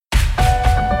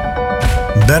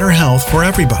better health for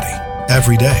everybody,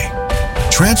 every day.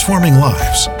 Transforming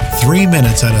lives, 3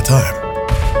 minutes at a time.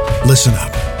 Listen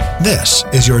up. This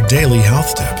is your daily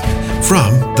health tip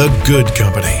from The Good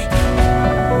Company.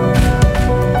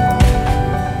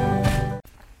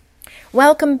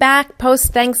 Welcome back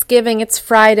post-Thanksgiving. It's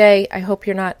Friday. I hope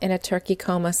you're not in a turkey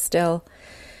coma still.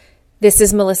 This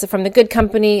is Melissa from The Good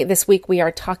Company. This week we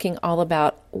are talking all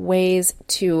about ways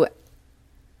to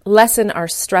lessen our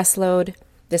stress load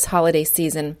this holiday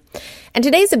season. And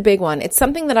today's a big one. It's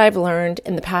something that I've learned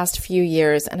in the past few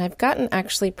years, and I've gotten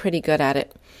actually pretty good at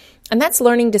it. And that's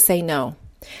learning to say no.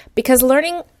 Because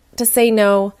learning to say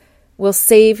no will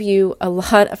save you a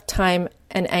lot of time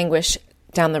and anguish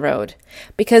down the road.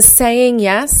 Because saying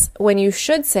yes when you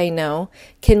should say no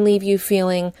can leave you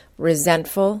feeling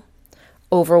resentful,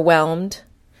 overwhelmed,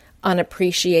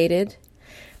 unappreciated.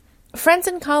 Friends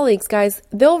and colleagues, guys,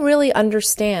 they'll really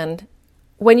understand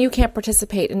when you can't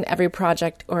participate in every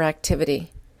project or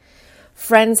activity.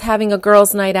 Friends having a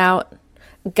girls' night out,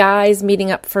 guys meeting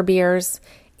up for beers,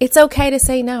 it's okay to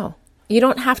say no. You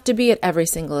don't have to be at every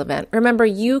single event. Remember,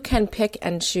 you can pick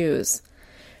and choose.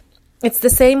 It's the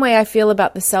same way I feel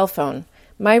about the cell phone.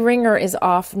 My ringer is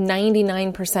off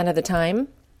 99% of the time,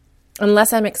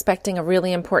 unless I'm expecting a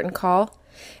really important call,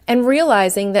 and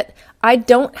realizing that I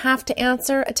don't have to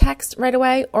answer a text right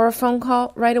away or a phone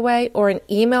call right away or an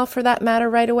email for that matter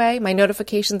right away. My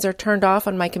notifications are turned off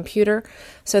on my computer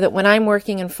so that when I'm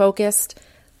working and focused,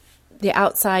 the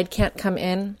outside can't come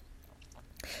in.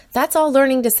 That's all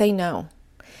learning to say no.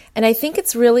 And I think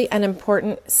it's really an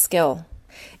important skill.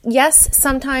 Yes,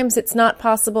 sometimes it's not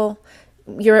possible.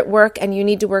 You're at work and you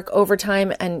need to work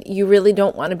overtime and you really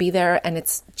don't want to be there and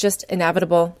it's just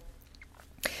inevitable.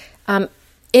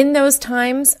 In those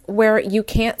times where you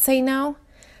can't say no,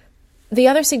 the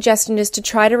other suggestion is to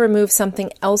try to remove something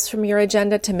else from your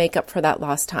agenda to make up for that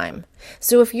lost time.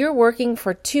 So if you're working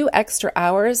for 2 extra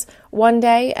hours one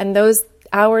day and those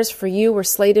hours for you were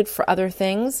slated for other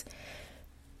things,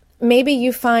 maybe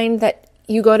you find that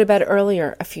you go to bed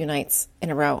earlier a few nights in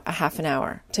a row, a half an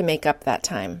hour, to make up that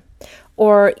time.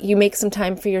 Or you make some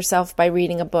time for yourself by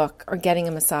reading a book or getting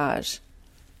a massage.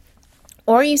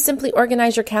 Or you simply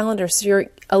organize your calendar so you're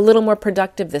a little more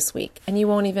productive this week and you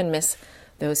won't even miss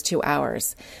those 2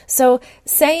 hours. So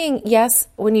saying yes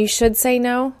when you should say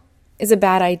no is a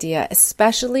bad idea,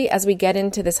 especially as we get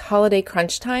into this holiday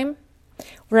crunch time.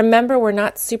 Remember, we're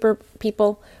not super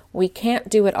people. We can't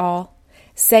do it all.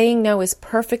 Saying no is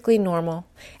perfectly normal.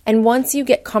 And once you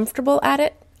get comfortable at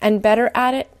it and better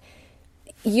at it,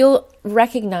 you'll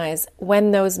recognize when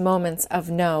those moments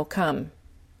of no come.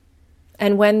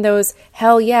 And when those,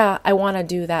 hell yeah, I want to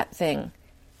do that thing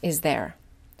is there.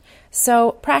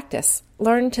 So practice.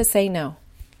 Learn to say no.